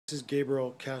This is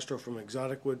Gabriel Castro from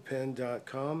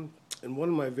exoticwoodpen.com. In one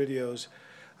of my videos,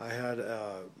 I had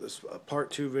a part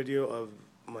 2 video of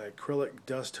my acrylic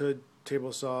dust hood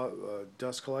table saw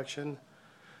dust collection.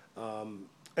 Actually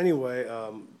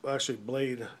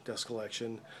blade dust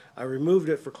collection. I removed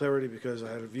it for clarity because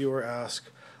I had a viewer ask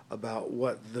about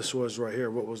what this was right here,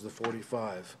 what was the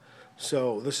 45.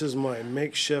 So this is my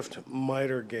makeshift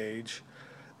miter gauge.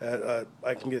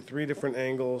 I can get 3 different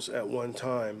angles at one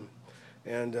time.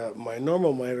 And my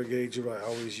normal miter gauge that I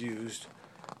always used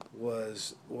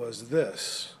was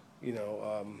this,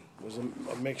 was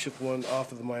a makeshift one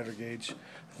off of the miter gauge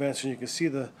fence, and you can see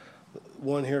the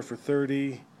one here for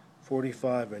 30,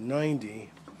 45, and 90.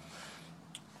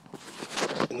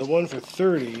 And the one for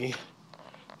 30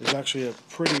 is actually a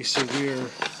pretty severe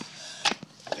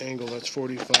angle. That's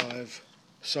 45.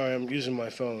 Sorry, I'm using my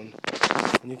phone.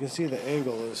 And you can see the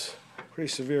angle is pretty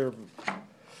severe of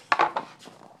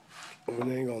an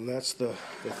angle, and that's the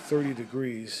 30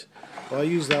 degrees. Well, I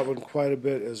use that one quite a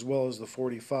bit as well as the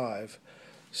 45.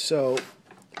 So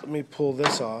let me pull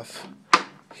this off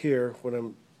here let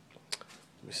me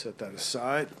set that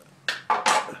aside.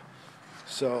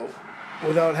 So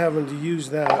without having to use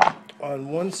that, on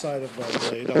one side of my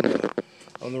blade,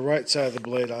 on the right side of the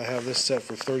blade, I have this set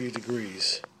for 30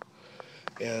 degrees.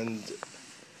 And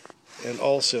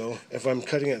also, if I'm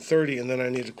cutting at 30 and then I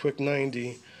need a quick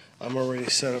 90, I'm already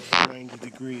set up for 90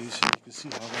 degrees. You can see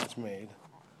how that's made.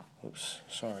 Oops,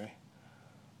 sorry.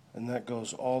 And that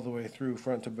goes all the way through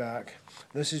front to back.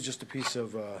 This is just a piece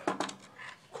of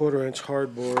 1/4-inch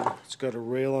hardboard. It's got a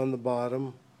rail on the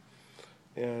bottom,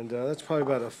 and that's probably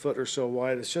about a foot or so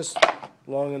wide. It's just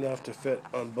long enough to fit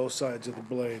on both sides of the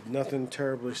blade. Nothing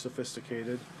terribly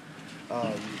sophisticated.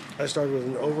 I started with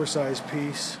an oversized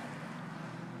piece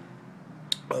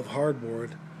of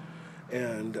hardboard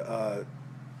and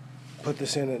put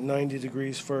this in at 90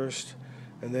 degrees first,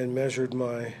 and then measured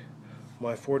my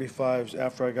 45s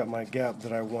after I got my gap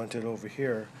that I wanted over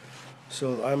here.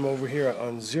 So I'm over here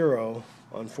on 0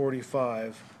 on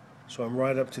 45, so I'm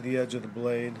right up to the edge of the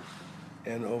blade,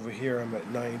 and over here I'm at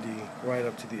 90, right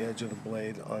up to the edge of the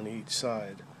blade on each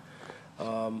side.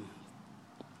 I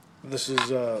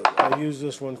use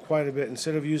this one quite a bit.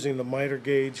 Instead of using the miter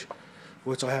gauge,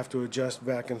 which I have to adjust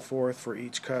back and forth for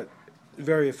each cut,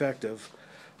 very effective.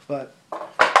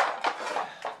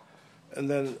 And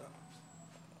then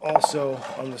also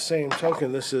on the same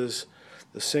token, this is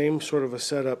the same sort of a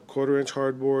setup, 1/4-inch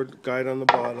hardboard, guide on the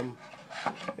bottom,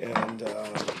 and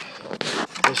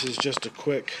this is just a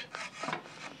quick.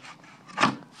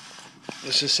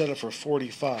 This is set up for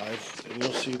 45, and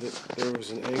you'll see that there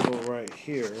was an angle right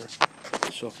here.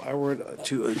 So if I were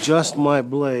to adjust my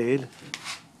blade,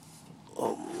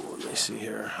 let me see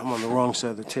here. I'm on the wrong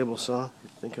side of the table saw.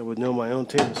 You'd think I would know my own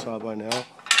table saw by now.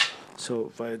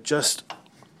 So if I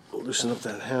loosen up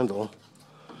that handle.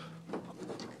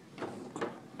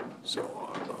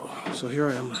 So here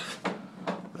I am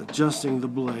adjusting the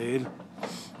blade.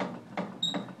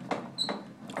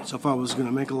 So if I was going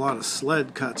to make a lot of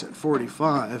sled cuts at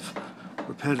 45,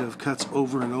 repetitive cuts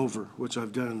over and over, which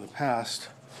I've done in the past,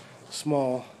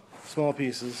 small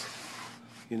pieces,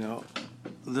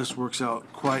 this works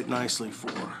out quite nicely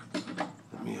for.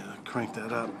 Let me crank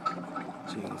that up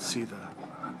so you can see the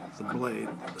blade.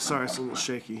 Sorry, it's a little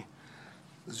shaky.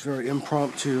 It's very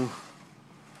impromptu.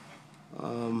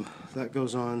 That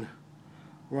goes on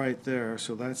right there,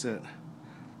 so that's it.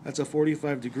 That's a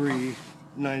 45 degree,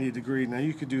 90 degree. Now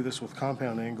you could do this with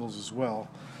compound angles as well.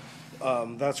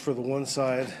 That's for the one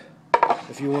side.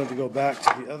 If you wanted to go back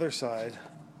to the other side,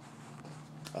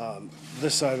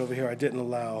 this side over here I didn't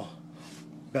allow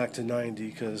back to 90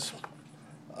 because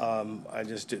I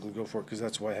just didn't go for it, because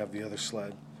that's why I have the other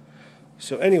sled.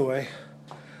 So anyway,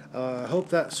 I hope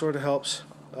that sort of helps.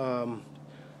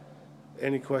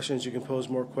 Any questions, you can pose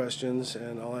more questions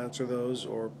and I'll answer those,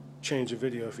 or change a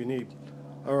video if you need.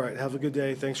 Alright, have a good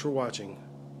day. Thanks for watching.